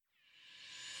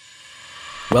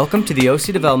Welcome to the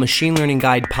OCDevel Machine Learning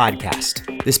Guide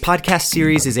podcast. This podcast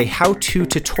series is a how-to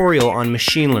tutorial on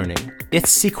machine learning.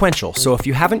 It's sequential, so if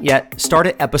you haven't yet, start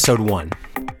at episode 1.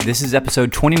 This is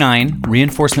episode 29,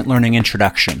 Reinforcement Learning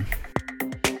Introduction.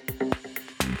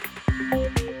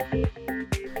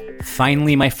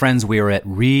 Finally, my friends, we are at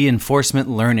reinforcement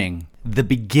learning, the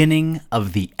beginning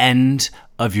of the end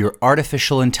of your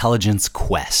artificial intelligence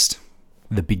quest.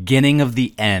 The beginning of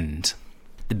the end.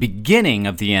 The beginning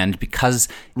of the end because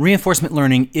reinforcement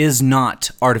learning is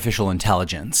not artificial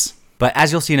intelligence. But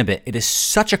as you'll see in a bit, it is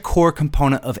such a core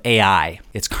component of AI.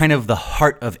 It's kind of the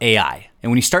heart of AI.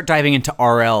 And when you start diving into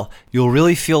RL, you'll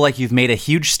really feel like you've made a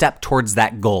huge step towards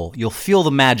that goal. You'll feel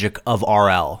the magic of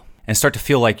RL and start to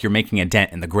feel like you're making a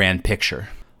dent in the grand picture.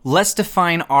 Let's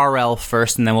define RL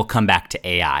first, and then we'll come back to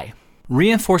AI.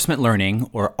 Reinforcement learning,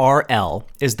 or RL,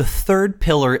 is the third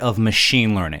pillar of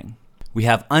machine learning. We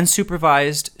have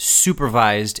unsupervised,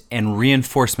 supervised, and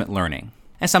reinforcement learning,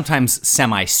 and sometimes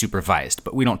semi-supervised,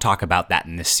 but we don't talk about that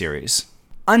in this series.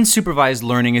 Unsupervised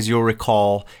learning, as you'll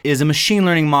recall, is a machine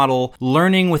learning model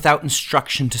learning without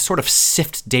instruction to sort of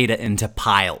sift data into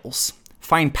piles,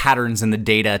 find patterns in the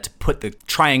data to put the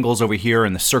triangles over here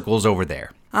and the circles over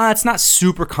there. It's not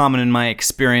super common in my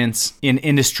experience in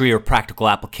industry or practical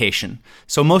application,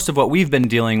 so most of what we've been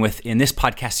dealing with in this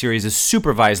podcast series is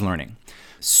supervised learning.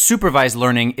 Supervised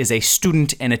learning is a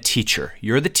student and a teacher.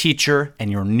 You're the teacher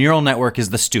and your neural network is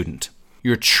the student.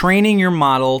 You're training your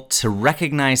model to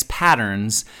recognize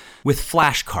patterns with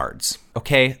flashcards,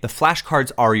 okay? The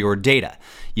flashcards are your data.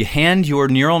 You hand your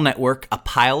neural network a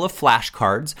pile of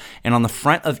flashcards, and on the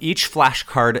front of each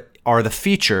flashcard are the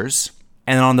features,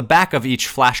 and on the back of each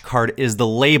flashcard is the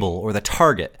label or the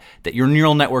target that your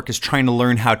neural network is trying to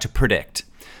learn how to predict.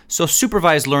 So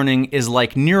supervised learning is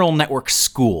like neural network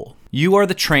school. You are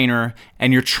the trainer,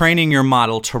 and you're training your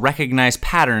model to recognize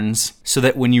patterns so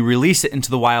that when you release it into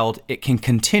the wild, it can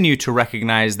continue to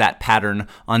recognize that pattern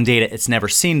on data it's never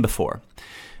seen before.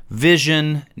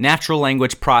 Vision, natural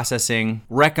language processing,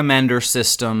 recommender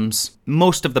systems,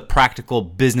 most of the practical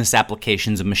business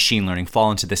applications of machine learning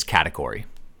fall into this category.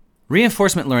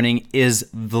 Reinforcement learning is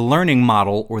the learning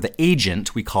model, or the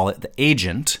agent, we call it the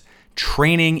agent,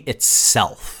 training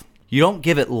itself. You don't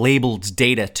give it labeled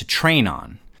data to train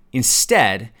on.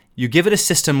 Instead, you give it a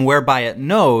system whereby it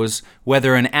knows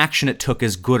whether an action it took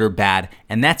is good or bad,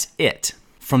 and that's it.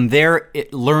 From there,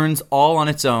 it learns all on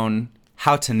its own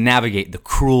how to navigate the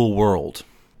cruel world.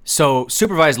 So,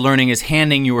 supervised learning is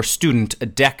handing your student a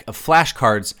deck of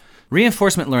flashcards.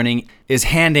 Reinforcement learning is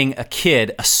handing a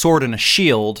kid a sword and a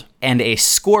shield and a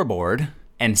scoreboard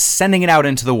and sending it out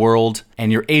into the world,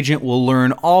 and your agent will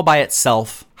learn all by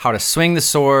itself how to swing the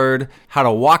sword, how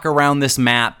to walk around this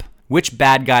map, which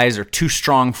bad guys are too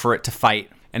strong for it to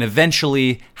fight, and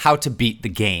eventually how to beat the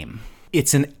game.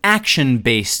 It's an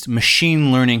action-based machine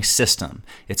learning system.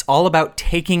 It's all about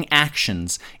taking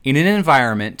actions in an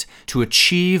environment to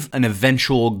achieve an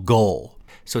eventual goal.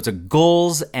 So it's a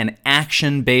goals and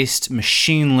action-based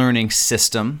machine learning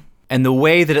system. And the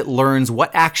way that it learns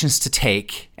what actions to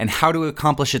take and how to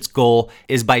accomplish its goal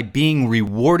is by being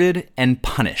rewarded and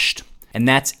punished. And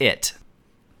that's it.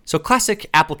 So classic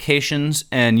applications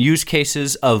and use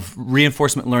cases of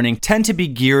reinforcement learning tend to be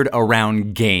geared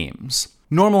around games.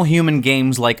 Normal human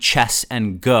games like chess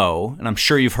and Go, and I'm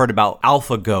sure you've heard about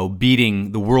AlphaGo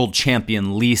beating the world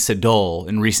champion Lee Sedol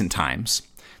in recent times.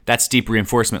 That's deep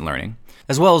reinforcement learning.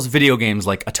 As well as video games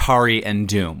like Atari and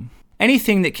Doom.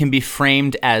 Anything that can be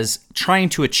framed as trying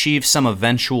to achieve some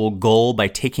eventual goal by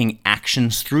taking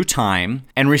actions through time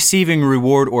and receiving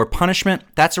reward or punishment,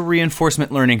 that's a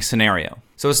reinforcement learning scenario.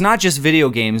 So it's not just video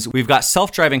games. We've got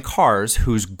self-driving cars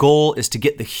whose goal is to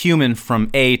get the human from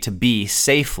A to B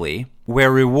safely,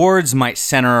 where rewards might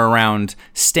center around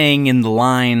staying in the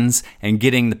lines and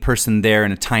getting the person there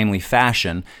in a timely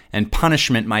fashion, and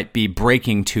punishment might be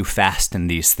braking too fast in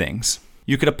these things.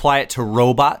 You could apply it to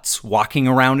robots walking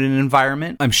around in an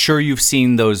environment. I'm sure you've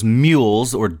seen those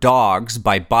mules or dogs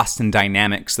by Boston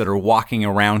Dynamics that are walking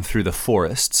around through the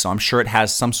forest. So I'm sure it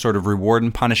has some sort of reward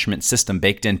and punishment system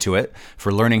baked into it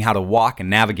for learning how to walk and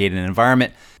navigate an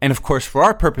environment. And of course, for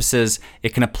our purposes,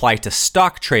 it can apply to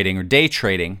stock trading or day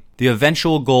trading. The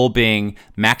eventual goal being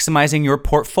maximizing your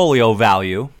portfolio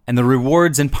value, and the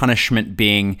rewards and punishment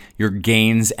being your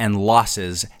gains and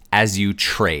losses as you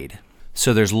trade.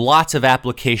 So there's lots of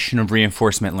application of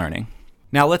reinforcement learning.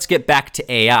 Now let's get back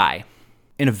to AI.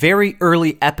 In a very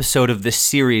early episode of this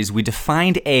series, we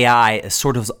defined AI as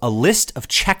sort of a list of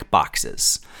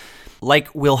checkboxes. Like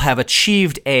we'll have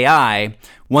achieved AI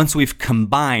once we've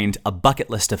combined a bucket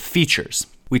list of features.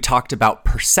 We talked about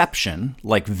perception,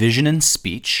 like vision and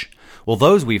speech. Well,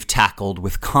 those we've tackled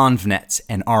with ConvNets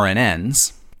and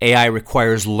RNNs. AI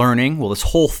requires learning. Well, this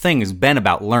whole thing has been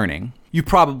about learning. You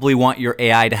probably want your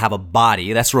AI to have a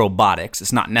body. That's robotics.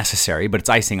 It's not necessary, but it's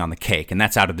icing on the cake, and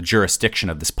that's out of the jurisdiction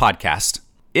of this podcast.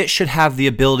 It should have the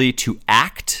ability to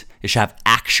act. It should have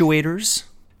actuators,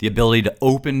 the ability to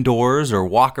open doors or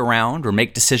walk around or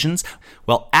make decisions.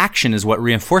 Well, action is what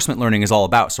reinforcement learning is all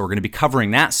about, so we're going to be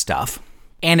covering that stuff.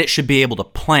 And it should be able to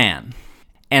plan.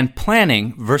 And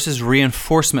planning versus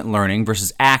reinforcement learning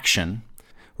versus action,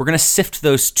 we're going to sift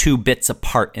those two bits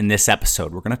apart in this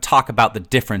episode. We're going to talk about the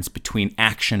difference between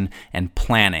action and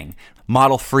planning.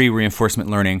 Model-free reinforcement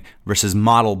learning versus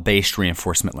model-based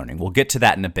reinforcement learning. We'll get to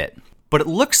that in a bit. But it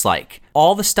looks like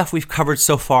all the stuff we've covered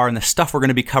so far and the stuff we're going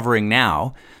to be covering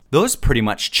now, those pretty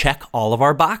much check all of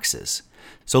our boxes.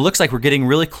 So it looks like we're getting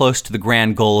really close to the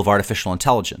grand goal of artificial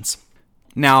intelligence.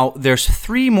 Now, there's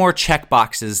 3 more check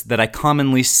boxes that I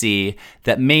commonly see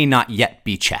that may not yet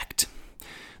be checked.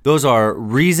 Those are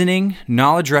reasoning,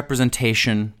 knowledge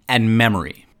representation, and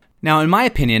memory. Now, in my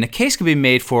opinion, a case could be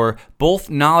made for both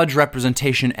knowledge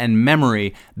representation and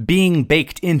memory being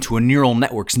baked into a neural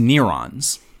network's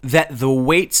neurons. That the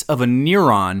weights of a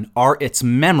neuron are its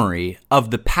memory of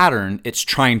the pattern it's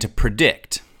trying to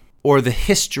predict, or the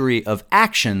history of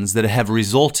actions that have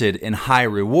resulted in high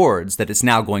rewards that it's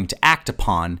now going to act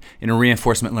upon in a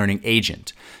reinforcement learning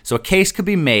agent. So a case could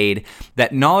be made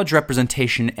that knowledge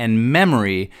representation and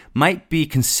memory might be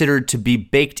considered to be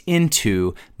baked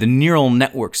into the neural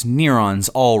network's neurons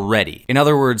already. In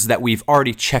other words, that we've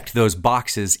already checked those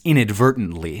boxes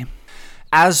inadvertently.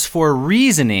 As for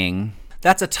reasoning,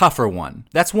 that's a tougher one.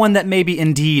 That's one that maybe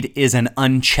indeed is an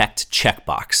unchecked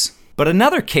checkbox. But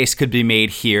another case could be made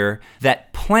here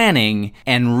that planning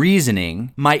and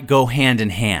reasoning might go hand in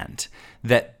hand.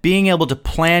 That being able to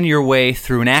plan your way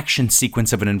through an action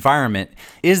sequence of an environment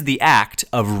is the act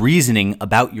of reasoning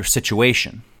about your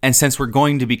situation. And since we're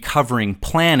going to be covering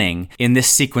planning in this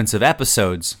sequence of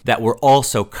episodes, that we're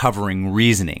also covering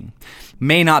reasoning.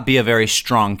 May not be a very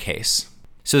strong case.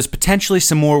 So there's potentially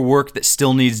some more work that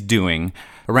still needs doing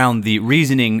around the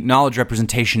reasoning, knowledge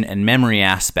representation, and memory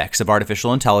aspects of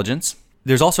artificial intelligence.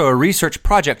 There's also a research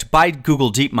project by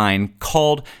Google DeepMind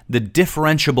called the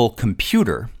Differentiable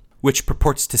Computer, which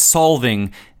purports to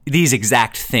solving these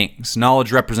exact things,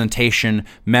 knowledge representation,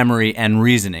 memory, and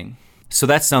reasoning. So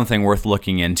that's something worth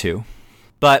looking into.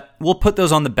 But we'll put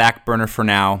those on the back burner for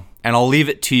now, and I'll leave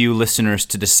it to you listeners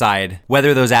to decide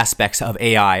whether those aspects of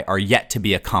AI are yet to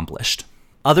be accomplished.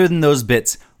 Other than those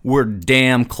bits, we're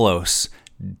damn close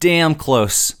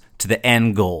to the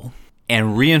end goal.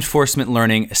 And reinforcement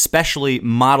learning, especially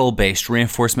model-based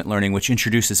reinforcement learning, which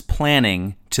introduces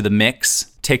planning to the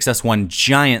mix, takes us one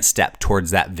giant step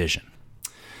towards that vision.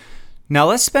 Now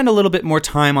let's spend a little bit more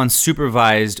time on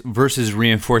supervised versus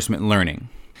reinforcement learning.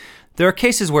 There are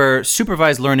cases where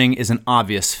supervised learning is an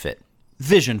obvious fit.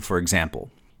 Vision, for example.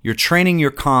 You're training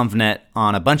your ConvNet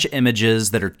on a bunch of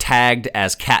images that are tagged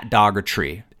as cat, dog, or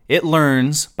tree. It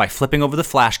learns by flipping over the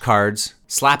flashcards,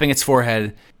 slapping its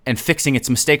forehead, and fixing its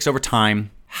mistakes over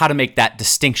time, how to make that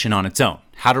distinction on its own,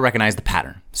 how to recognize the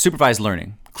pattern. Supervised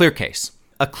learning, clear case.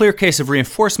 A clear case of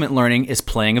reinforcement learning is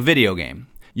playing a video game.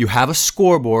 You have a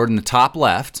scoreboard in the top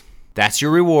left. That's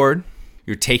your reward.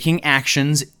 You're taking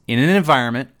actions in an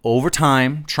environment over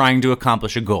time, trying to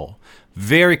accomplish a goal.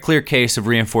 Very clear case of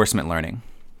reinforcement learning.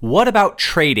 What about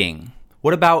trading?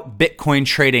 What about Bitcoin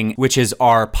trading, which is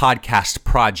our podcast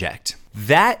project?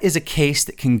 That is a case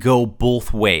that can go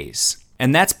both ways.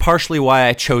 And that's partially why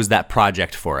I chose that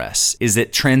project for us, is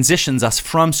it transitions us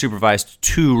from supervised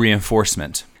to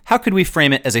reinforcement. How could we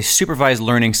frame it as a supervised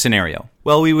learning scenario?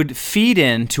 Well, we would feed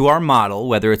into our model,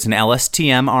 whether it's an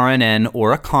LSTM, RNN,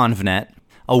 or a ConvNet,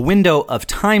 a window of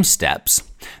time steps.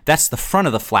 That's the front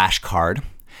of the flashcard.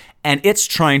 And it's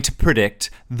trying to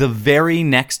predict the very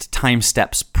next time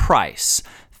step's price.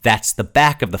 That's the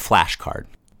back of the flashcard.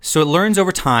 So it learns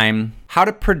over time how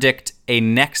to predict a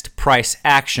next price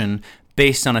action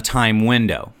based on a time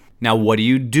window. Now, what do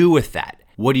you do with that?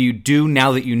 What do you do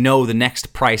now that you know the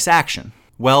next price action?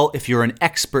 Well, if you're an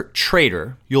expert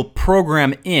trader, you'll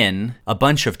program in a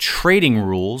bunch of trading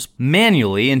rules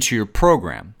manually into your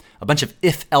program. A bunch of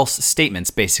if-else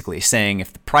statements, basically, saying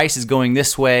if the price is going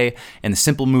this way and the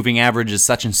simple moving average is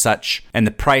such and such, and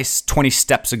the price 20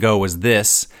 steps ago was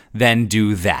this, then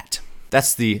do that.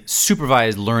 That's the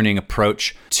supervised learning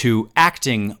approach to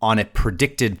acting on a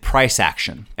predicted price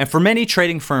action. And for many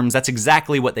trading firms, that's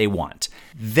exactly what they want.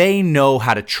 They know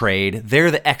how to trade. They're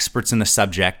the experts in the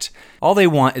subject. All they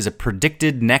want is a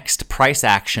predicted next price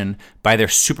action by their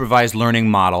supervised learning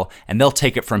model, and they'll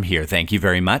take it from here. Thank you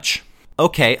very much.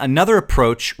 Okay, another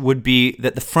approach would be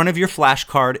that the front of your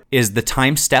flashcard is the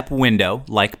time step window,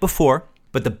 like before,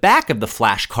 but the back of the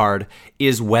flashcard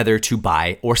is whether to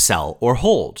buy or sell or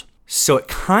hold. So it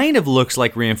kind of looks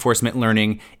like reinforcement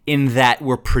learning in that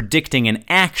we're predicting an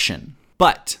action,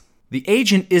 but the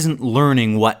agent isn't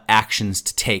learning what actions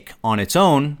to take on its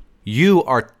own. You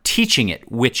are teaching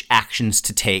it which actions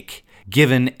to take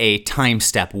given a time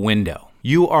step window.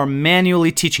 You are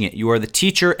manually teaching it. You are the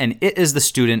teacher and it is the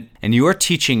student, and you are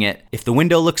teaching it. If the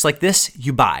window looks like this,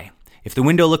 you buy. If the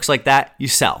window looks like that, you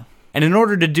sell. And in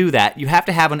order to do that, you have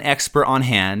to have an expert on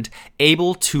hand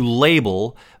able to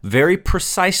label very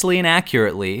precisely and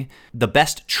accurately the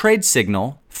best trade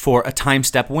signal for a time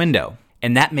step window.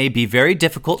 And that may be very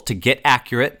difficult to get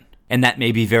accurate, and that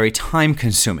may be very time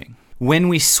consuming. When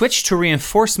we switch to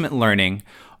reinforcement learning,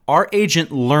 our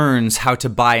agent learns how to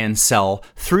buy and sell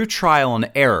through trial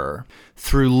and error,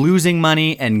 through losing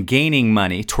money and gaining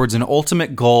money towards an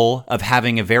ultimate goal of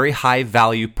having a very high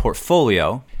value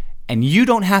portfolio. And you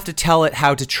don't have to tell it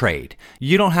how to trade.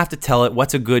 You don't have to tell it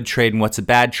what's a good trade and what's a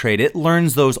bad trade. It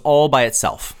learns those all by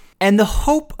itself. And the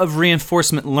hope of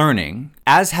reinforcement learning,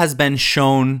 as has been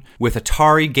shown with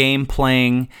Atari game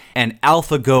playing and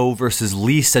AlphaGo versus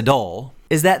Lee Sedol,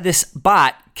 is that this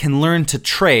bot can learn to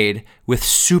trade with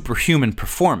superhuman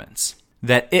performance.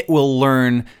 That it will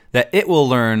learn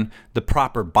the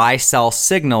proper buy-sell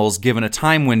signals given a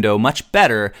time window much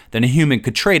better than a human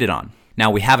could trade it on. Now,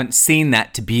 we haven't seen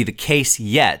that to be the case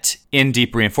yet in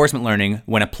deep reinforcement learning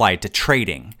when applied to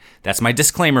trading. That's my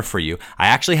disclaimer for you. I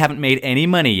actually haven't made any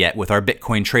money yet with our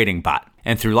Bitcoin trading bot.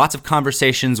 And through lots of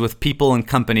conversations with people and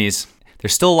companies,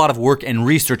 there's still a lot of work and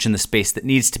research in the space that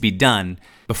needs to be done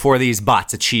before these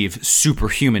bots achieve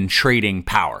superhuman trading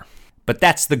power. But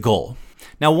that's the goal.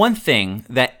 Now, one thing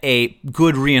that a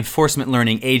good reinforcement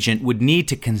learning agent would need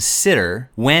to consider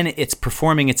when it's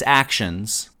performing its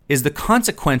actions is the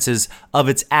consequences of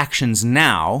its actions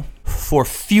now for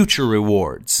future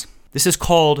rewards. This is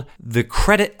called the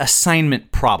credit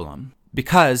assignment problem.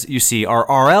 Because, you see, our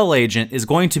RL agent is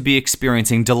going to be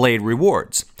experiencing delayed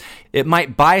rewards. It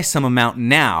might buy some amount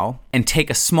now and take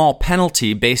a small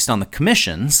penalty based on the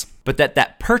commissions, but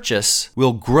that purchase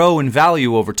will grow in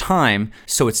value over time,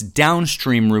 so its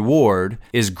downstream reward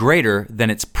is greater than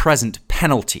its present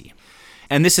penalty.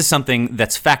 And this is something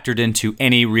that's factored into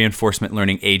any reinforcement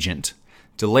learning agent.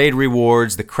 Delayed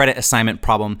rewards, the credit assignment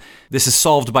problem, this is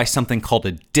solved by something called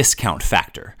a discount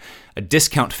factor. A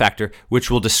discount factor, which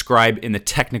we'll describe in the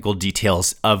technical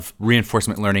details of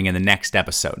reinforcement learning in the next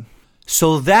episode.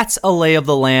 So that's a lay of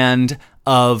the land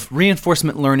of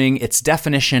reinforcement learning, its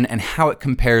definition, and how it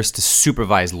compares to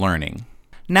supervised learning.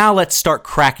 Now let's start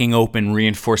cracking open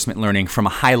reinforcement learning from a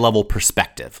high-level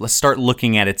perspective. Let's start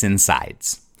looking at its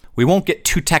insides. We won't get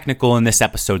too technical in this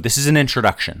episode. This is an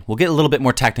introduction. We'll get a little bit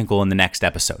more technical in the next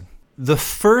episode. The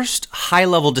first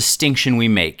high-level distinction we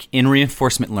make in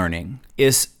reinforcement learning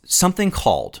is something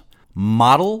called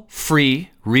model-free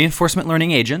reinforcement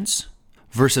learning agents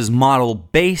versus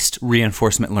model-based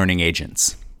reinforcement learning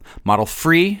agents.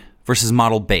 Model-free versus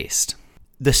model-based.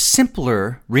 The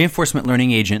simpler reinforcement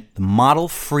learning agent, the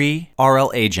model-free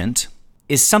RL agent,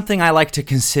 is something I like to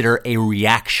consider a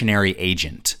reactionary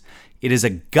agent. It is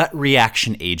a gut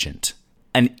reaction agent,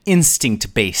 an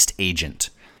instinct-based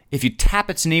agent. If you tap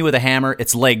its knee with a hammer,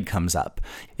 its leg comes up.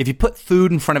 If you put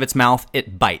food in front of its mouth,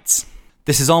 it bites.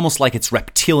 This is almost like its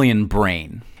reptilian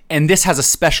brain. And this has a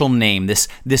special name,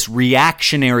 this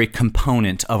reactionary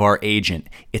component of our agent.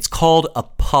 It's called a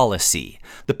policy.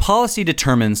 The policy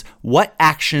determines what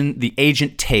action the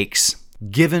agent takes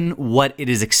given what it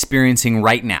is experiencing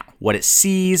right now, what it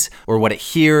sees or what it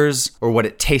hears or what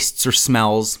it tastes or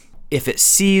smells. If it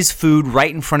sees food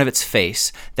right in front of its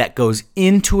face, that goes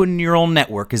into a neural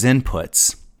network as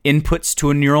inputs to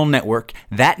a neural network.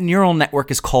 That neural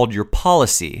network is called your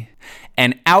policy,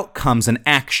 and out comes an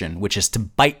action, which is to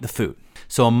bite the food.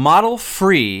 So a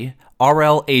model-free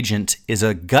RL agent is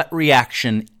a gut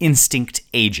reaction instinct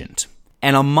agent.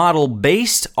 And a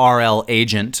model-based RL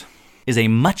agent is a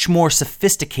much more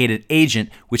sophisticated agent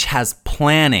which has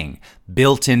planning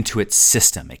built into its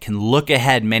system. It can look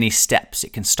ahead many steps.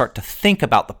 It can start to think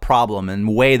about the problem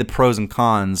and weigh the pros and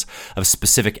cons of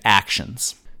specific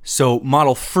actions. So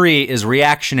model-free is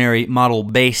reactionary,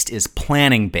 model-based is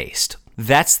planning-based.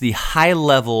 That's the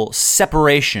high-level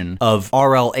separation of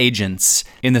RL agents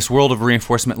in this world of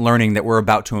reinforcement learning that we're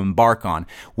about to embark on.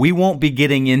 We won't be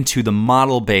getting into the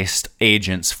model-based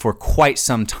agents for quite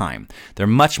some time. They're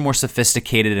much more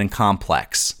sophisticated and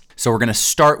complex. So we're going to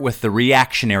start with the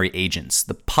reactionary agents,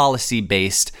 the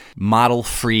policy-based,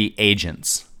 model-free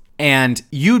agents. And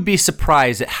you'd be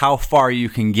surprised at how far you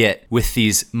can get with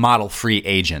these model-free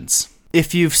agents.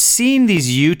 If you've seen these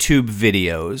YouTube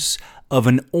videos of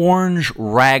an orange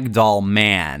ragdoll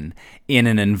man in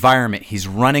an environment, he's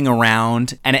running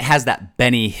around and it has that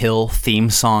Benny Hill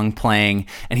theme song playing,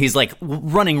 and he's like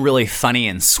running really funny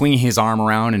and swinging his arm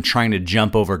around and trying to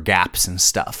jump over gaps and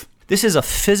stuff. This is a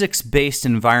physics-based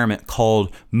environment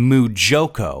called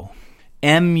MuJoCo,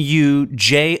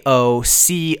 MuJoCo,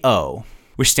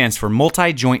 which stands for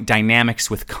Multi-Joint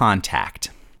Dynamics with Contact.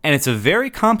 And it's a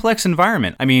very complex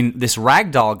environment. I mean, this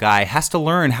ragdoll guy has to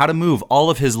learn how to move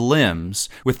all of his limbs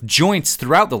with joints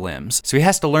throughout the limbs. So he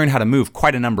has to learn how to move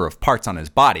quite a number of parts on his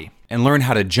body and learn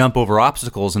how to jump over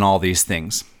obstacles and all these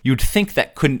things. You'd think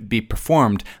that couldn't be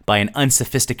performed by an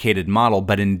unsophisticated model,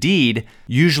 but indeed,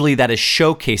 usually that is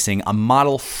showcasing a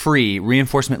model-free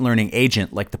reinforcement learning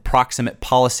agent like the Proximate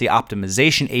Policy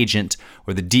Optimization Agent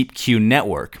or the DeepQ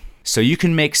network. So you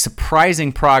can make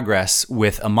surprising progress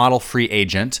with a model-free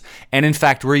agent, and in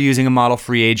fact, we're using a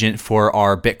model-free agent for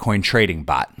our Bitcoin trading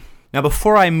bot. Now,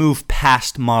 before I move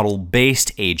past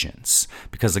model-based agents,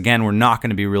 because again, we're not going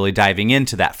to be really diving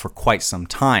into that for quite some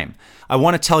time, I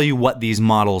want to tell you what these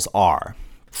models are.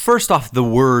 First off, the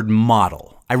word model.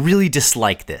 I really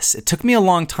dislike this. It took me a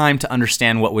long time to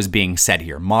understand what was being said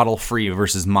here, model-free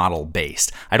versus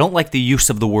model-based. I don't like the use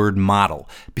of the word model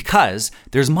because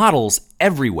there's models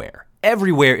everywhere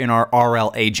in our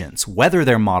RL agents, whether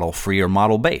they're model-free or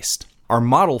model-based. Our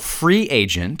model-free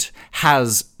agent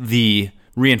has the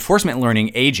reinforcement learning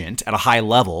agent at a high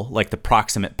level, like the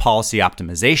Proximate Policy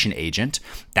Optimization Agent.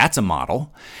 That's a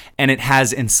model. And it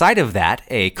has inside of that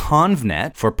a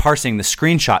ConvNet for parsing the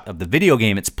screenshot of the video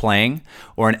game it's playing,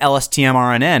 or an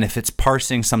LSTM-RNN if it's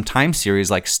parsing some time series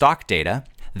like stock data.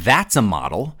 That's a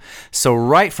model. So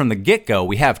right from the get-go,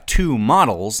 we have two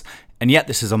models, and yet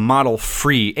this is a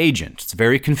model-free agent. It's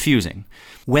very confusing.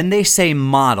 When they say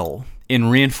model in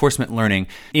reinforcement learning,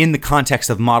 in the context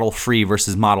of model-free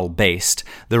versus model-based,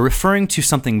 they're referring to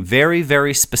something very,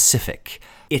 very specific.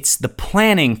 It's the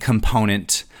planning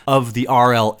component of the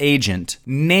RL agent.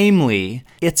 Namely,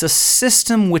 it's a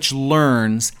system which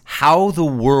learns how the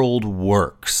world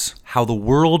works, how the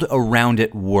world around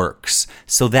it works,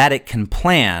 so that it can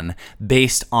plan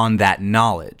based on that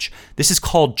knowledge. This is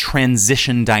called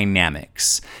transition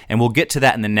dynamics, and we'll get to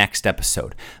that in the next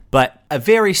episode. But a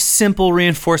very simple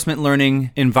reinforcement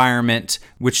learning environment,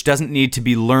 which doesn't need to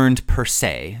be learned per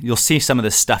se. You'll see some of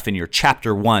this stuff in your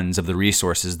chapter 1s of the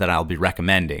resources that I'll be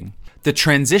recommending. The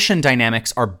transition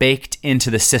dynamics are baked into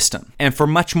the system. And for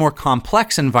much more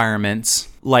complex environments,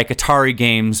 like Atari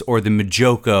games or the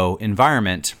MuJoCo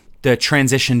environment, the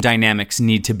transition dynamics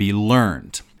need to be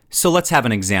learned. So let's have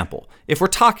an example. If we're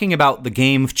talking about the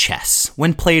game of chess,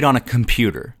 when played on a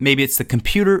computer, maybe it's the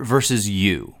computer versus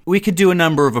you, we could do a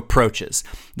number of approaches.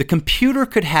 The computer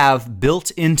could have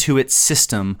built into its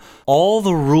system all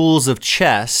the rules of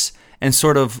chess and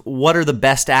sort of what are the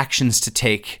best actions to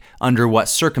take under what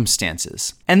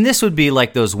circumstances. And this would be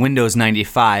like those Windows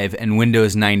 95 and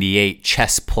Windows 98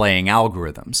 chess playing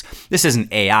algorithms. This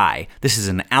isn't AI, this is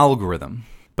an algorithm.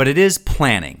 But it is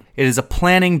planning. It is a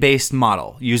planning-based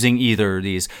model using either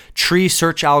these tree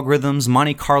search algorithms,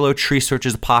 Monte Carlo tree search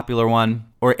is a popular one,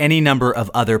 or any number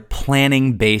of other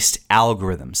planning-based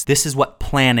algorithms. This is what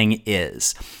planning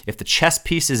is. If the chess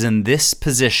piece is in this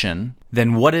position,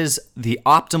 then what is the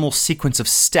optimal sequence of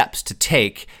steps to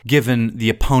take given the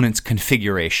opponent's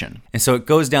configuration? And so it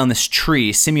goes down this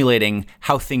tree simulating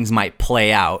how things might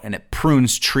play out, and it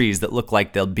prunes trees that look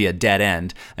like they'll be a dead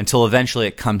end until eventually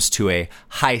it comes to a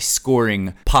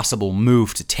high-scoring possible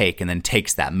move to take and then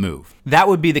takes that move. That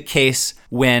would be the case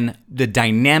when the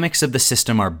dynamics of the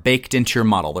system are baked into your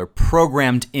model. They're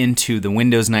programmed into the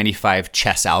Windows 95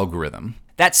 chess algorithm.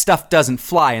 That stuff doesn't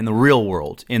fly in the real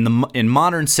world. In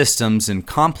modern systems, in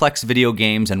complex video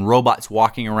games and robots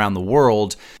walking around the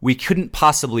world, we couldn't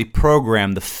possibly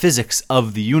program the physics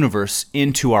of the universe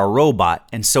into our robot.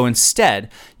 And so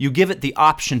instead, you give it the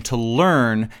option to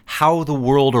learn how the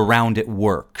world around it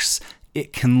works.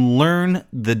 It can learn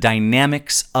the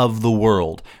dynamics of the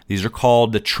world. These are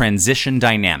called the transition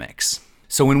dynamics.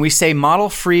 So when we say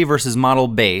model-free versus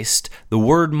model-based, the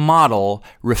word model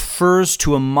refers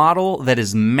to a model that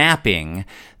is mapping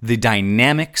the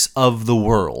dynamics of the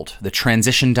world, the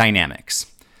transition dynamics.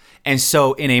 And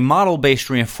so in a model-based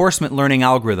reinforcement learning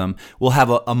algorithm, we'll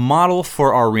have a model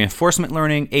for our reinforcement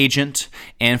learning agent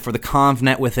and for the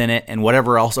ConvNet within it and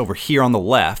whatever else over here on the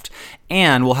left.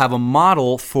 And we'll have a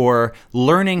model for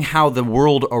learning how the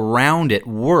world around it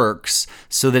works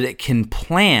so that it can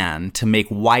plan to make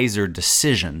wiser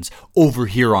decisions over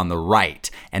here on the right.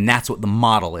 And that's what the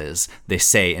model is, they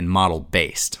say in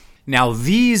model-based. Now,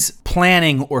 these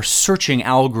planning or searching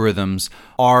algorithms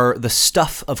are the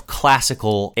stuff of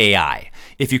classical AI.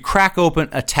 If you crack open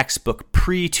a textbook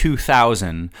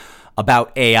pre-2000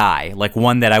 about AI, like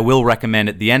one that I will recommend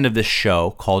at the end of this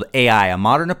show called AI, A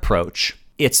Modern Approach,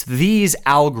 it's these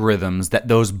algorithms that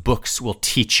those books will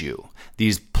teach you.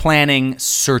 These planning,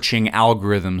 searching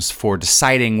algorithms for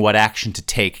deciding what action to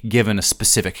take given a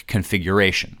specific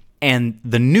configuration. And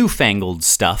the newfangled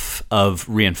stuff of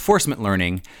reinforcement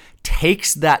learning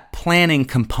takes that planning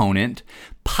component,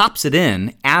 pops it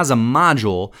in as a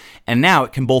module, and now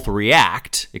it can both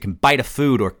react, it can bite a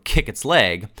food or kick its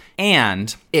leg,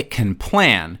 and it can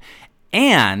plan.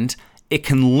 And it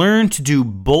can learn to do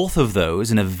both of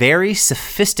those in a very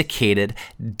sophisticated,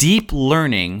 deep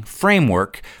learning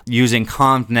framework using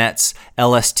ConvNets,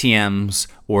 LSTMs,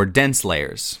 or dense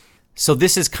layers. So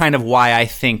this is kind of why I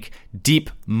think deep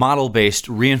model-based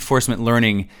reinforcement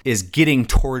learning is getting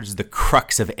towards the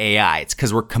crux of AI. It's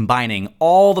because we're combining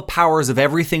all the powers of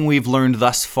everything we've learned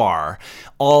thus far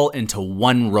all into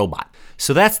one robot.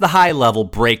 So that's the high-level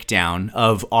breakdown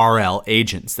of RL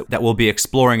agents that we'll be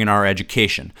exploring in our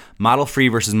education. Model-free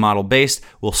versus model-based.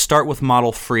 We'll start with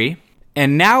model-free.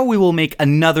 And now we will make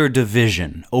another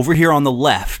division. Over here on the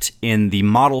left in the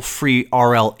model-free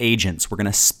RL agents, we're going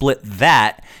to split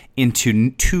that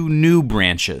into two new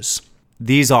branches.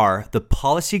 These are the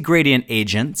policy gradient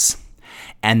agents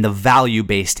and the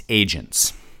value-based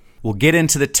agents. We'll get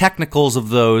into the technicals of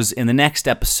those in the next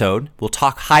episode. We'll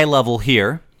talk high-level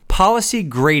here. Policy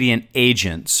gradient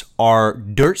agents are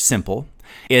dirt simple.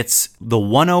 It's the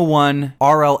 101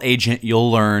 RL agent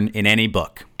you'll learn in any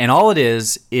book. And all it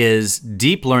is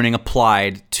deep learning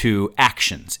applied to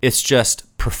actions. It's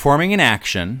just performing an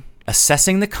action,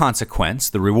 assessing the consequence,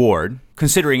 the reward,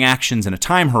 considering actions in a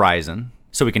time horizon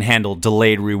so we can handle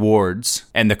delayed rewards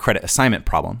and the credit assignment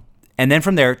problem. And then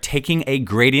from there, taking a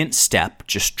gradient step,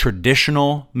 just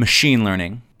traditional machine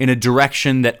learning, in a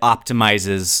direction that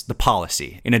optimizes the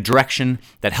policy, in a direction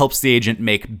that helps the agent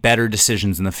make better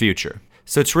decisions in the future.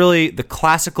 So it's really the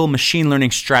classical machine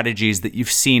learning strategies that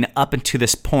you've seen up until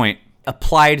this point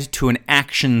applied to an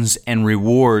actions and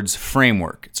rewards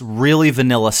framework. It's really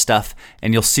vanilla stuff,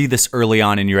 and you'll see this early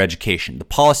on in your education, the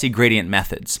policy gradient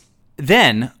methods.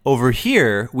 Then, over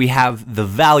here, we have the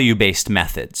value-based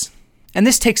methods. And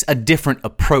this takes a different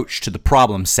approach to the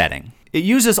problem setting. It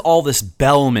uses all this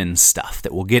Bellman stuff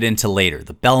that we'll get into later,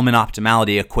 the Bellman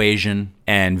optimality equation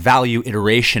and value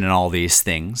iteration and all these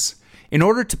things, in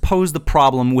order to pose the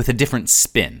problem with a different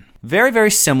spin. Very,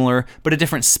 very similar, but a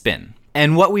different spin.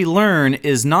 And what we learn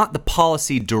is not the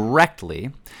policy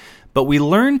directly, but we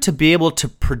learn to be able to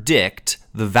predict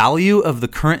the value of the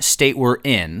current state we're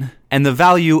in and the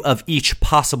value of each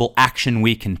possible action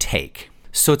we can take.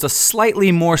 So it's a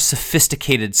slightly more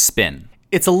sophisticated spin.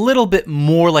 It's a little bit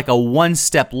more like a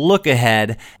one-step look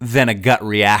ahead than a gut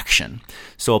reaction.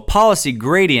 So a policy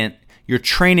gradient, you're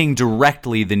training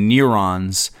directly the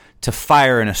neurons to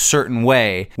fire in a certain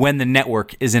way when the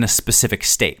network is in a specific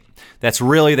state. That's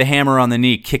really the hammer on the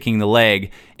knee kicking the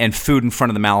leg and food in front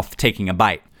of the mouth taking a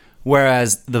bite.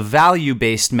 Whereas the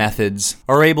value-based methods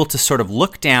are able to sort of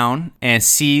look down and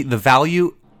see the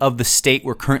value of the state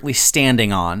we're currently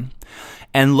standing on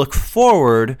and look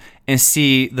forward and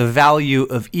see the value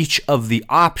of each of the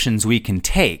options we can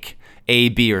take, A,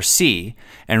 B, or C,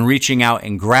 and reaching out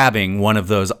and grabbing one of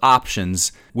those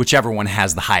options, whichever one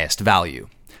has the highest value.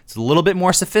 It's a little bit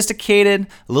more sophisticated,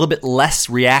 a little bit less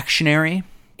reactionary,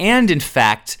 and in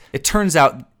fact, it turns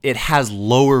out it has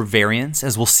lower variance,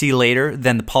 as we'll see later,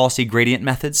 than the policy gradient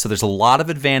methods, so there's a lot of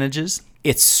advantages.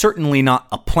 It's certainly not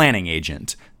a planning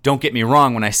agent. Don't get me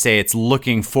wrong when I say it's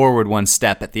looking forward one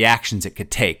step at the actions it could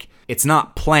take. It's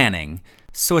not planning,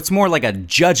 so it's more like a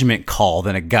judgment call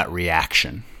than a gut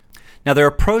reaction. Now, there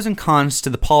are pros and cons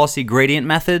to the policy gradient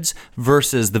methods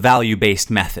versus the value-based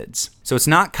methods. So it's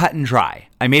not cut and dry.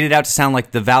 I made it out to sound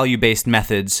like the value-based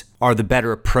methods are the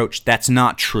better approach. That's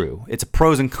not true. It's a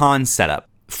pros and cons setup.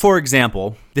 For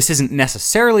example, this isn't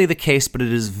necessarily the case, but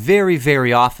it is very,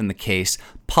 very often the case.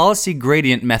 Policy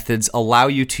gradient methods allow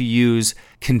you to use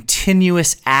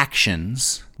continuous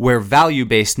actions where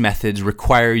value-based methods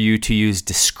require you to use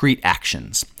discrete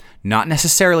actions. Not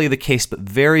necessarily the case, but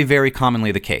very, very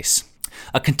commonly the case.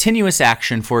 A continuous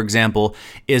action, for example,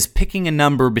 is picking a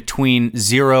number between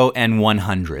 0 and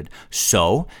 100.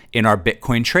 So, in our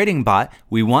Bitcoin trading bot,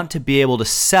 we want to be able to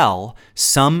sell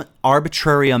some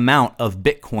arbitrary amount of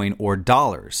Bitcoin or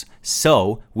dollars.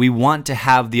 So, we want to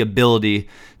have the ability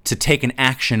to take an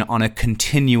action on a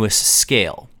continuous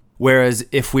scale. Whereas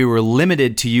if we were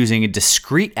limited to using a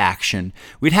discrete action,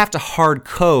 we'd have to hard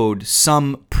code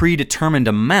some predetermined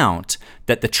amount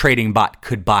that the trading bot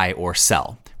could buy or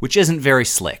sell, which isn't very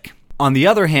slick. On the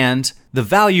other hand, the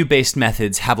value-based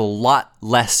methods have a lot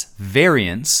less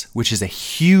variance, which is a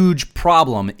huge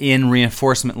problem in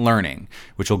reinforcement learning,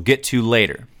 which we'll get to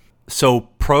later. So,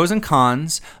 pros and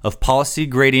cons of policy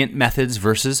gradient methods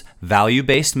versus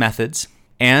value-based methods.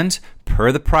 And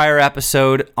per the prior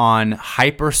episode on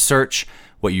hyper search,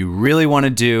 what you really want to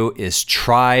do is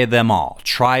try them all.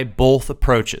 Try both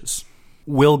approaches.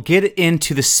 We'll get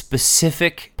into the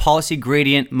specific policy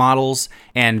gradient models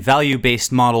and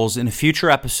value-based models in a future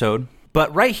episode.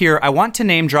 But right here, I want to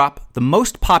name drop the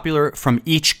most popular from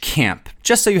each camp,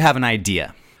 just so you have an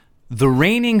idea. The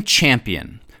reigning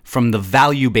champion from the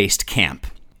value-based camp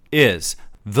is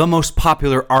the most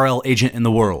popular RL agent in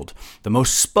the world, the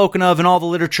most spoken of in all the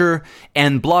literature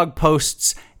and blog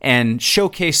posts and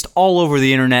showcased all over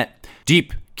the internet,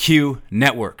 DeepQ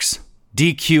Networks,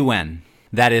 DQN.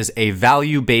 That is a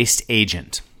value-based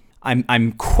agent.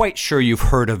 I'm quite sure you've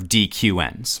heard of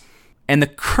DQNs. And the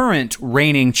current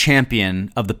reigning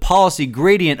champion of the policy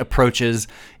gradient approaches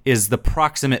is the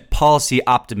Proximate Policy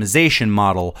Optimization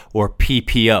Model, or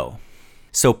PPO.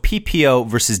 So PPO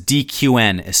versus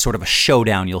DQN is sort of a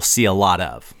showdown you'll see a lot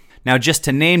of. Now, just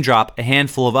to name drop a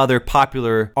handful of other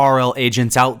popular RL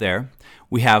agents out there,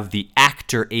 we have the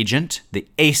Actor agent, the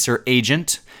Acer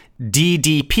agent,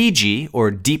 DDPG,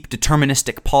 or Deep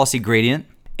Deterministic Policy Gradient,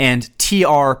 and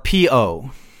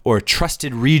TRPO, or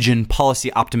Trusted Region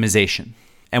Policy Optimization.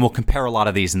 And we'll compare a lot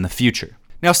of these in the future.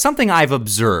 Now, something I've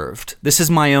observed, this is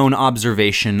my own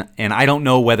observation, and I don't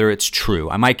know whether it's true,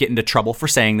 I might get into trouble for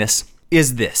saying this,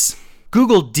 is this.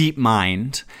 Google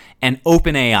DeepMind and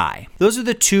OpenAI. Those are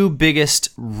the two biggest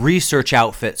research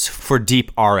outfits for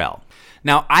deep RL.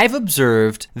 Now, I've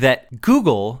observed that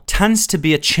Google tends to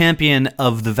be a champion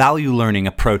of the value learning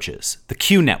approaches, the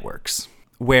Q networks,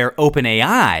 where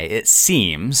OpenAI, it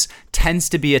seems, tends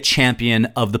to be a champion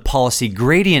of the policy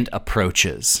gradient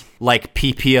approaches, like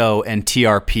PPO and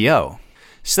TRPO.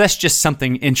 So that's just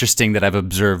something interesting that I've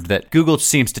observed, that Google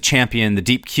seems to champion the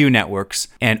deep Q networks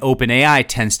and OpenAI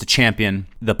tends to champion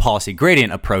the policy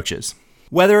gradient approaches.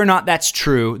 Whether or not that's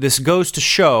true, this goes to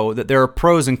show that there are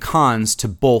pros and cons to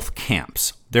both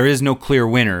camps. There is no clear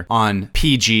winner on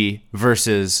PG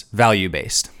versus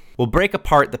value-based. We'll break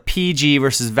apart the PG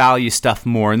versus value stuff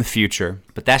more in the future,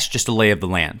 but that's just a lay of the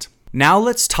land. Now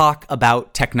let's talk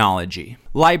about technology,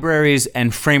 libraries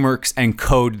and frameworks and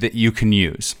code that you can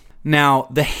use. Now,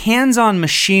 the hands-on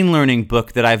machine learning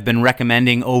book that I've been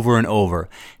recommending over and over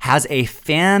has a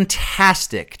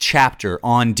fantastic chapter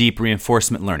on deep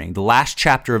reinforcement learning, the last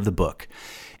chapter of the book.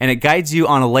 And it guides you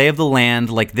on a lay of the land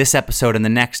like this episode and the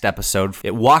next episode.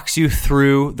 It walks you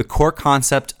through the core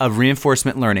concept of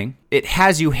reinforcement learning. It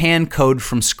has you hand code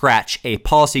from scratch a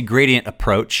policy gradient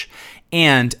approach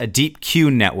and a deep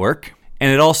Q network.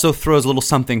 And it also throws a little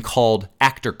something called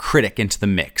Actor Critic into the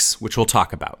mix, which we'll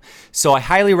talk about. So I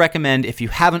highly recommend, if you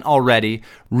haven't already,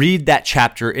 read that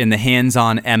chapter in the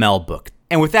Hands-on ML book.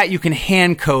 And with that, you can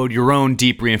hand code your own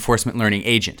deep reinforcement learning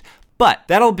agent. But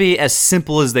that'll be as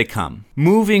simple as they come.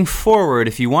 Moving forward,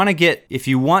 if you want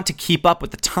to keep up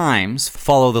with the times,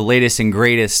 follow the latest and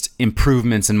greatest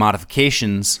improvements and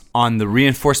modifications on the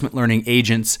reinforcement learning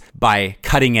agents by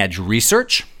cutting-edge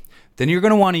research, then you're going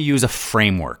to want to use a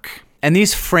framework. And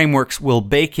these frameworks will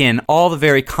bake in all the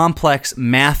very complex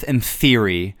math and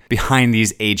theory behind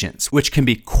these agents, which can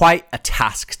be quite a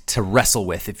task to wrestle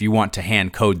with if you want to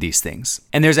hand code these things.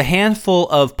 And there's a handful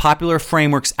of popular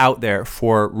frameworks out there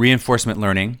for reinforcement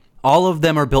learning. All of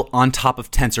them are built on top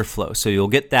of TensorFlow, so you'll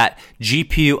get that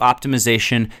GPU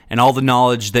optimization, and all the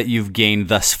knowledge that you've gained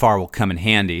thus far will come in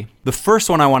handy. The first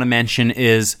one I want to mention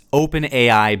is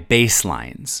OpenAI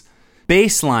Baselines.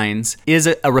 Baselines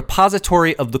is a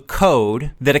repository of the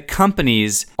code that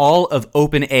accompanies all of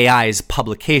OpenAI's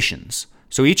publications.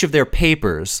 So each of their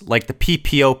papers, like the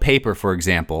PPO paper, for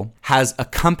example, has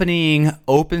accompanying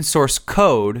open source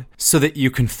code so that you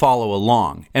can follow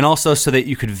along, and also so that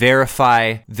you could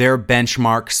verify their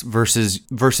benchmarks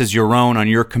versus your own on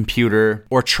your computer,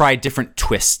 or try different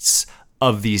twists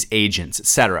of these agents,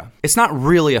 etc. It's not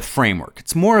really a framework.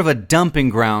 It's more of a dumping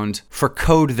ground for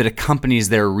code that accompanies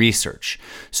their research.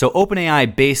 So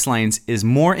OpenAI Baselines is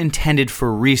more intended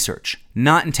for research,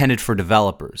 not intended for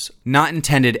developers, not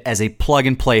intended as a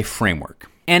plug-and-play framework.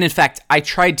 And in fact, I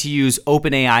tried to use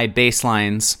OpenAI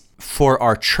Baselines for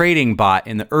our trading bot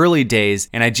in the early days,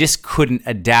 and I just couldn't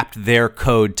adapt their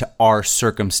code to our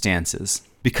circumstances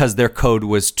because their code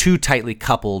was too tightly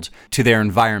coupled to their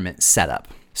environment setup.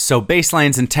 So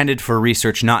Baseline's intended for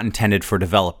research, not intended for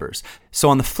developers. So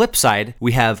on the flip side,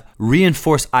 we have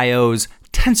Reinforce.io's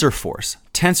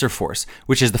TensorForce,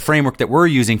 which is the framework that we're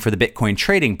using for the Bitcoin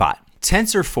trading bot.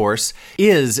 TensorForce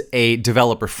is a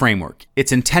developer framework.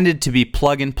 It's intended to be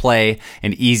plug and play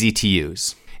and easy to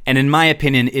use. And in my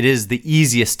opinion, it is the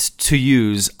easiest to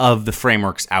use of the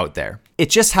frameworks out there. It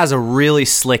just has a really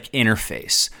slick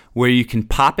interface where you can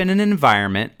pop in an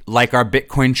environment like our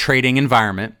Bitcoin trading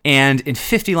environment, and in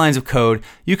 50 lines of code,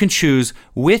 you can choose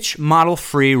which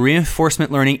model-free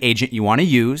reinforcement learning agent you want to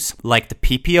use, like the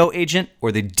PPO agent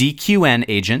or the DQN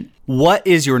agent. What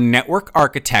is your network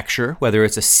architecture, whether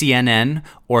it's a CNN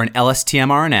or an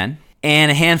LSTM-RNN,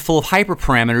 and a handful of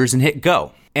hyperparameters, and hit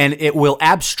go. And it will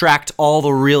abstract all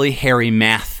the really hairy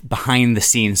math behind the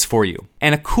scenes for you.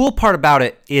 And a cool part about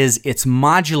it is its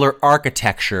modular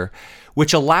architecture,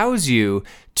 which allows you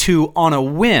to, on a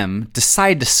whim,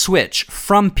 decide to switch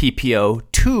from PPO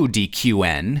to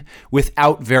DQN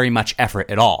without very much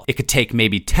effort at all. It could take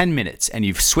maybe 10 minutes and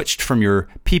you've switched from your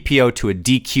PPO to a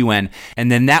DQN, and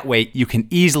then that way you can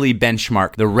easily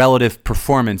benchmark the relative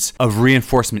performance of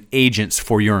reinforcement agents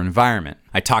for your environment.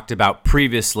 I talked about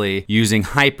previously using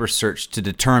HyperSearch to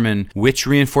determine which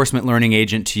reinforcement learning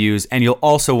agent to use, and you'll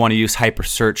also want to use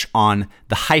HyperSearch on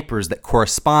the hypers that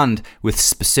correspond with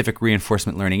specific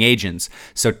reinforcement learning agents.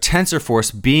 So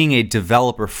TensorForce, being a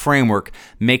developer framework,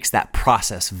 makes that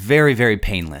process very, very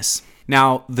painless.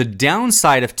 Now, the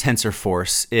downside of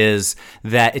TensorForce is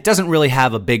that it doesn't really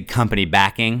have a big company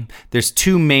backing. There's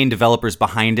two main developers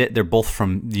behind it. They're both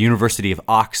from the University of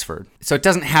Oxford. So it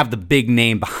doesn't have the big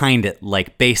name behind it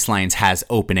like Baseline's has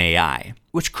OpenAI,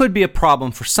 which could be a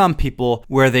problem for some people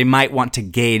where they might want to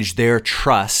gauge their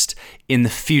trust in the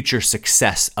future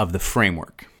success of the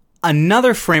framework.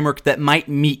 Another framework that might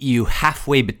meet you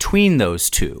halfway between those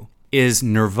two is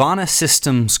Nirvana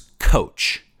Systems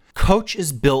Coach. Coach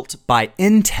is built by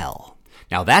Intel.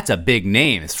 Now that's a big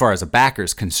name as far as a backer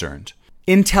is concerned.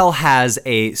 Intel has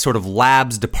a sort of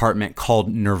labs department called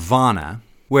Nirvana,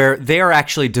 where they are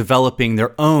actually developing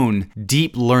their own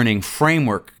deep learning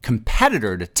framework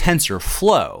competitor to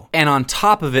TensorFlow. And on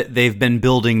top of it, they've been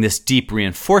building this deep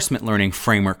reinforcement learning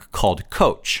framework called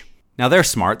Coach. Now they're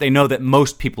smart. They know that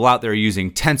most people out there are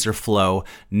using TensorFlow,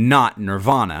 not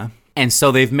Nirvana. And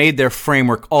so they've made their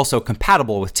framework also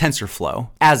compatible with TensorFlow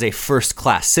as a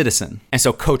first-class citizen. And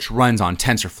so Coach runs on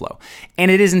TensorFlow. And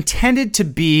it is intended to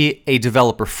be a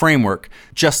developer framework,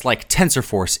 just like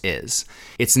TensorForce is.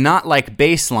 It's not like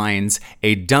Baseline's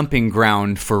a dumping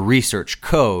ground for research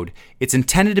code. It's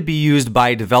intended to be used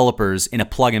by developers in a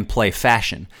plug-and-play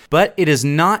fashion. But it is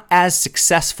not as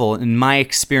successful, in my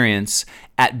experience,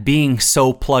 at being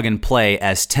so plug-and-play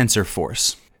as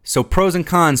TensorForce. So pros and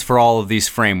cons for all of these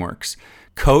frameworks.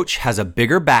 Coach has a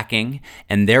bigger backing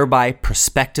and thereby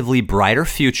prospectively brighter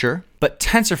future, but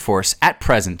TensorForce at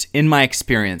present, in my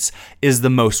experience, is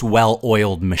the most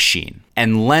well-oiled machine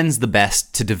and lends the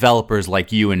best to developers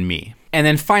like you and me. And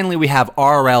then finally we have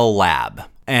RL Lab.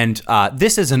 And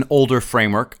this is an older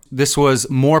framework. This was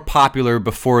more popular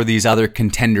before these other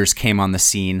contenders came on the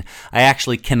scene. I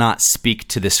actually cannot speak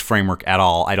to this framework at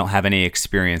all. I don't have any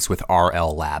experience with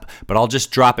RL Lab, but I'll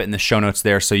just drop it in the show notes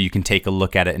there so you can take a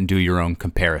look at it and do your own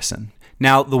comparison.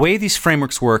 Now, the way these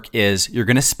frameworks work is you're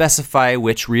going to specify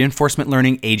which reinforcement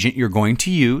learning agent you're going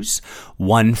to use,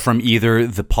 one from either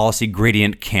the policy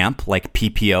gradient camp, like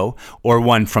PPO, or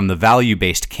one from the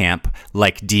value-based camp,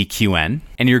 like DQN.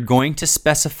 And you're going to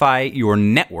specify your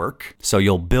network, so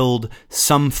you'll build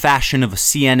some fashion of a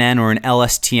CNN or an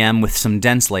LSTM with some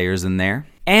dense layers in there.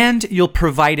 And you'll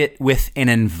provide it with an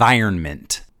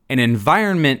environment. An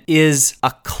environment is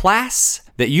a class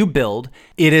that you build.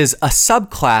 It is a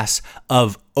subclass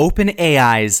of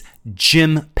OpenAI's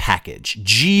GYM package,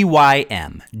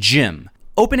 GYM, GYM.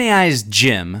 OpenAI's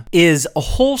GYM is a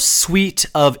whole suite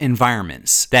of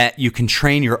environments that you can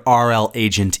train your RL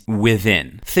agent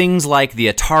within. Things like the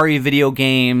Atari video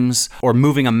games, or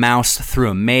moving a mouse through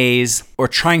a maze, or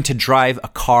trying to drive a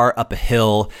car up a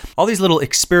hill. All these little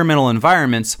experimental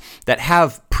environments that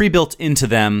have pre-built into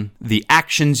them the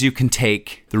actions you can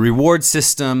take, the reward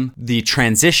system, the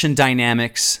transition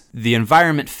dynamics, the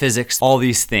environment physics, all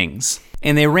these things.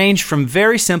 And they range from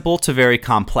very simple to very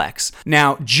complex.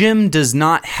 Now, GYM does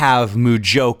not have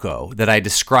MuJoCo that I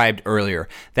described earlier.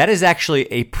 That is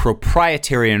actually a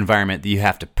proprietary environment that you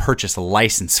have to purchase a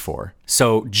license for.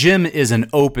 So Gym is an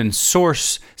open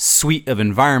source suite of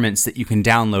environments that you can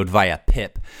download via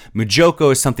pip.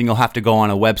 MuJoCo is something you'll have to go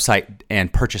on a website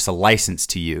and purchase a license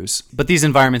to use. But these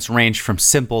environments range from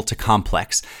simple to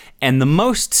complex. And the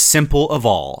most simple of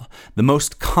all, the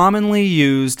most commonly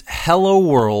used hello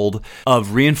world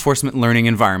of reinforcement learning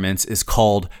environments is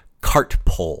called cart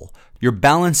pole. You're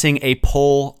balancing a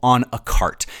pole on a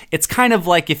cart. It's kind of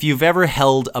like if you've ever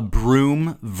held a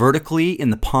broom vertically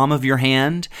in the palm of your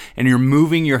hand and you're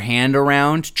moving your hand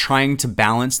around trying to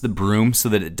balance the broom so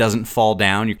that it doesn't fall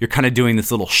down. You're kind of doing this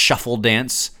little shuffle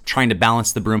dance trying to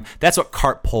balance the broom. That's what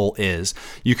cart pole is.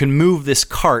 You can move this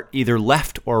cart either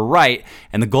left or right,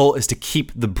 and the goal is to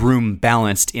keep the broom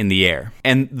balanced in the air.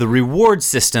 And the reward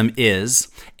system is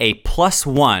a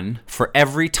 +1 for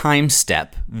every time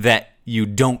step that you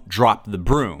don't drop the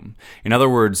broom. In other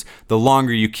words, the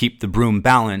longer you keep the broom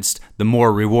balanced, the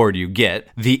more reward you get.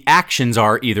 The actions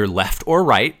are either left or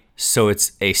right, so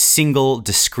it's a single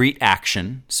discrete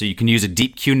action. So you can use a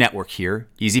deep Q network here,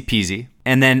 easy peasy.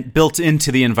 And then built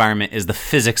into the environment is the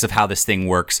physics of how this thing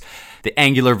works, the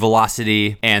angular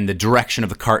velocity and the direction of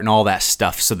the cart and all that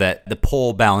stuff, so that the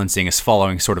pole balancing is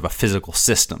following sort of a physical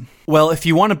system. Well, if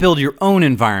you want to build your own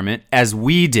environment, as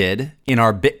we did in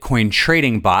our Bitcoin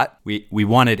trading bot, we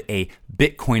wanted a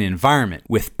Bitcoin environment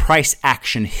with price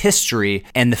action history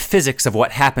and the physics of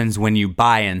what happens when you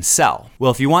buy and sell.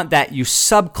 Well, if you want that, you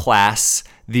subclass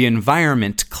the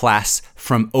environment class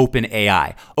from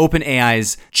OpenAI.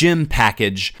 OpenAI's Gym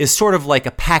package is sort of like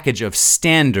a package of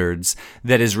standards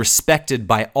that is respected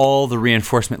by all the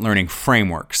reinforcement learning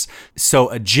frameworks. So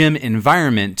a Gym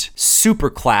environment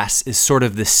superclass is sort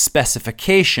of the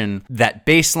specification that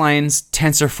Baselines,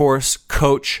 TensorForce,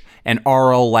 Coach, and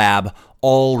RL Lab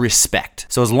all respect.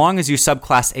 So as long as you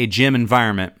subclass a Gym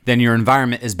environment, then your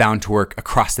environment is bound to work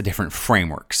across the different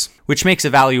frameworks, which makes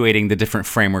evaluating the different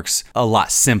frameworks a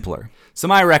lot simpler. So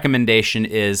my recommendation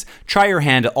is try your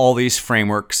hand at all these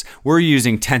frameworks. We're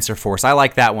using TensorForce. I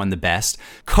like that one the best.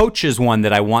 Coach is one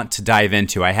that I want to dive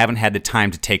into. I haven't had the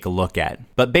time to take a look at.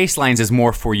 But Baselines is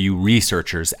more for you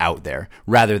researchers out there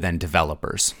rather than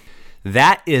developers.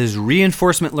 That is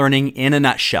reinforcement learning in a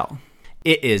nutshell.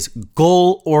 It is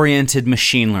goal-oriented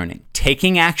machine learning,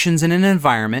 taking actions in an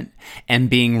environment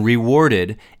and being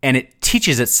rewarded, and it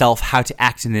teaches itself how to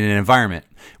act in an environment,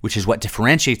 which is what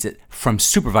differentiates it from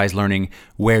supervised learning,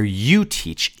 where you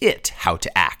teach it how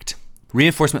to act.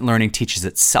 Reinforcement learning teaches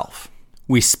itself.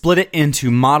 We split it into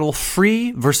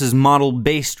model-free versus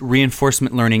model-based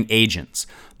reinforcement learning agents.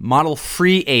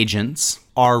 Model-free agents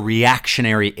are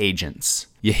reactionary agents.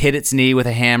 You hit its knee with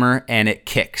a hammer and it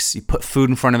kicks. You put food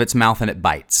in front of its mouth and it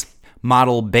bites.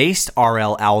 Model-based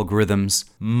RL algorithms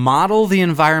model the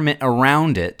environment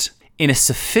around it in a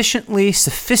sufficiently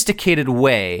sophisticated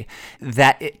way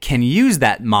that it can use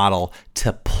that model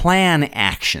to plan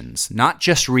actions, not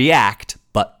just react,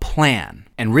 but plan.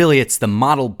 And really, it's the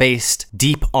model-based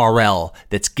deep RL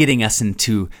that's getting us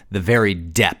into the very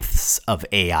depths of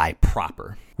AI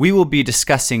proper. We will be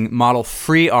discussing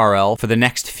model-free RL for the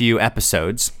next few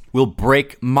episodes. We'll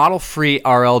break model-free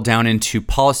RL down into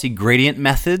policy gradient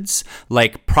methods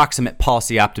like proximate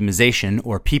policy optimization,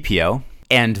 or PPO,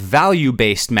 and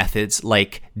value-based methods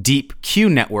like deep Q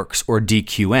networks, or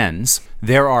DQNs.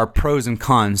 There are pros and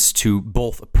cons to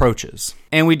both approaches.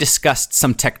 And we discussed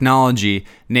some technology,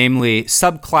 namely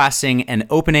subclassing an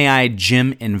OpenAI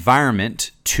Gym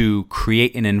environment to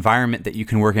create an environment that you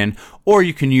can work in, or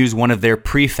you can use one of their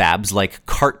prefabs like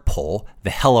CartPole,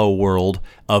 the hello world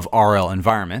of RL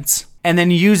environments, and then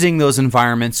using those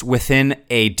environments within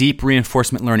a deep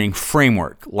reinforcement learning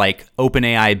framework like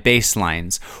OpenAI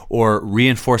Baselines or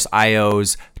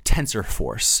Reinforce.io's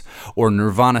TensorForce or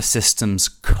Nirvana Systems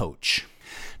Coach.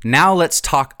 Now let's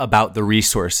talk about the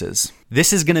resources.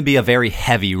 This is going to be a very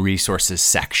heavy resources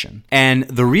section. And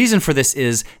the reason for this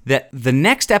is that the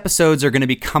next episodes are going to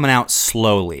be coming out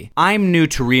slowly. I'm new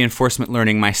to reinforcement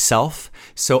learning myself,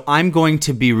 so I'm going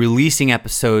to be releasing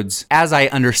episodes as I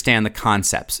understand the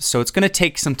concepts. So it's going to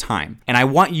take some time. And I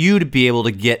want you to be able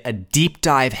to get a deep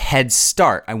dive head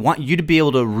start. I want you to be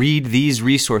able to read these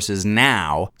resources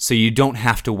now so you don't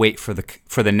have to wait for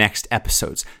the next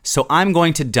episodes. So I'm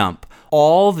going to dump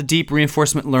all the deep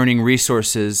reinforcement learning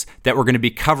resources that we're going to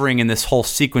be covering in this whole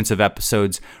sequence of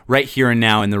episodes right here and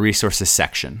now in the resources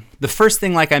section. The first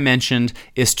thing, like I mentioned,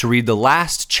 is to read the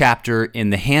last chapter in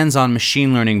the Hands-on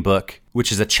Machine Learning book,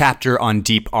 which is a chapter on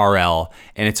deep RL,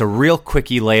 and it's a real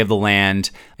quickie lay of the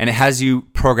land, and it has you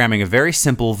programming a very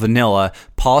simple vanilla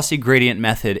policy gradient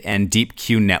method and deep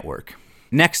Q network.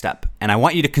 Next up, and I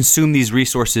want you to consume these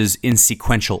resources in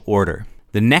sequential order.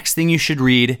 The next thing you should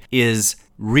read is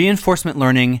Reinforcement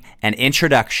Learning: An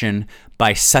Introduction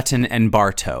by Sutton and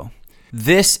Barto.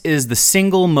 This is the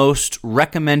single most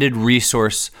recommended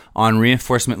resource on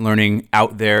reinforcement learning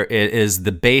out there. It is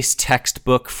the base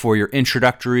textbook for your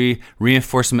introductory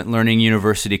Reinforcement Learning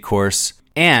University course.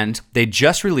 And they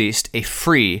just released a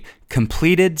free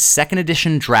completed second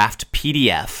edition draft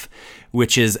PDF,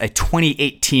 which is a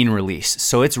 2018 release.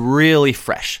 So it's really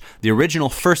fresh. The original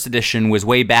first edition was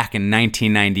way back in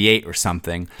 1998 or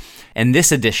something. And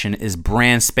this edition is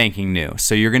brand spanking new.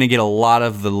 So you're going to get a lot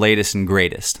of the latest and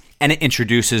greatest. And it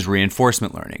introduces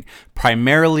reinforcement learning,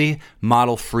 primarily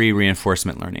model-free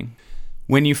reinforcement learning.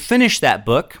 When you finish that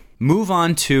book, move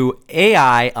on to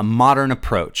AI, A Modern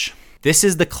Approach. This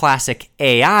is the classic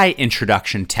AI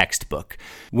introduction textbook.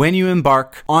 When you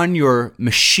embark on your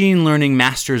machine learning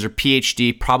master's or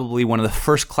PhD, probably one of the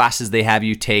first classes they have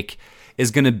you take is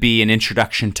going to be an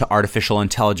introduction to artificial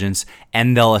intelligence,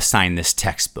 and they'll assign this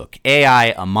textbook,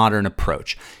 AI, A Modern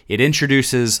Approach. It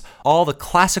introduces all the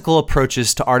classical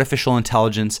approaches to artificial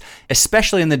intelligence,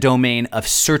 especially in the domain of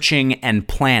searching and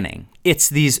planning. It's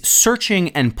these searching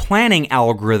and planning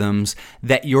algorithms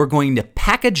that you're going to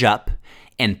package up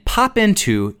and pop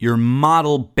into your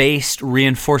model-based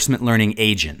reinforcement learning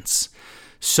agents.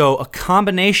 So a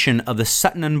combination of the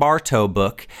Sutton and Barto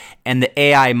book and the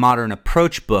AI Modern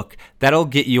Approach book, that'll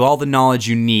get you all the knowledge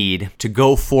you need to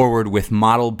go forward with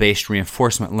model-based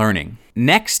reinforcement learning.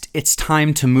 Next, it's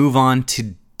time to move on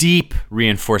to deep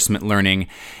reinforcement learning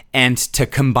and to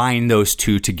combine those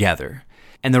two together.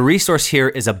 And the resource here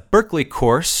is a Berkeley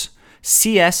course,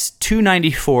 CS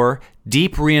 294,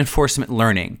 Deep Reinforcement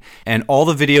Learning, and all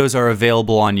the videos are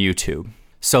available on YouTube.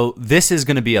 So this is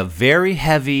going to be a very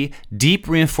heavy, deep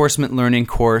reinforcement learning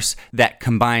course that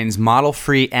combines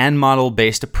model-free and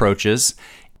model-based approaches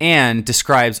and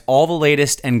describes all the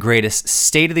latest and greatest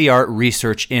state-of-the-art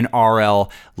research in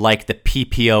RL, like the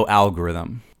PPO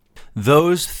algorithm.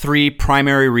 Those three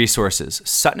primary resources,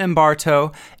 Sutton and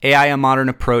Barto, AI, A Modern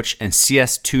Approach, and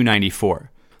CS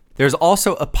 294. There's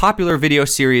also a popular video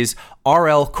series,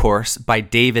 RL Course by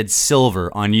David Silver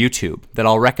on YouTube, that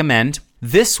I'll recommend.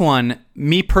 This one,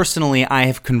 me personally, I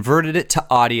have converted it to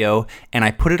audio and I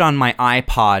put it on my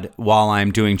iPod while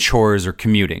I'm doing chores or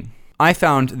commuting. I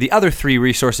found the other three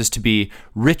resources to be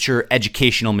richer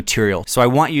educational material. So I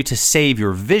want you to save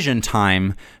your vision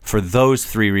time for those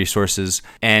three resources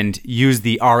and use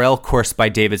the RL Course by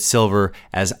David Silver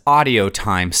as audio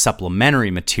time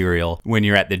supplementary material when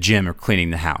you're at the gym or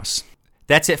cleaning the house.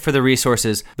 That's it for the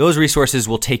resources. Those resources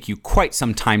will take you quite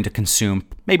some time to consume,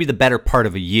 maybe the better part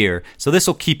of a year, so this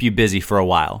will keep you busy for a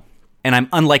while. And I'm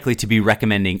unlikely to be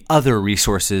recommending other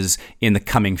resources in the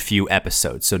coming few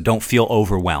episodes, so don't feel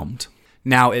overwhelmed.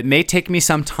 Now, it may take me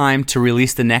some time to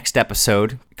release the next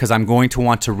episode because I'm going to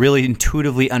want to really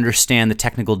intuitively understand the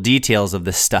technical details of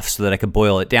this stuff so that I can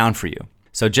boil it down for you.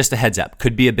 So just a heads up,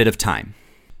 could be a bit of time.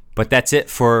 But that's it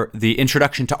for the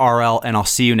introduction to RL, and I'll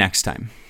see you next time.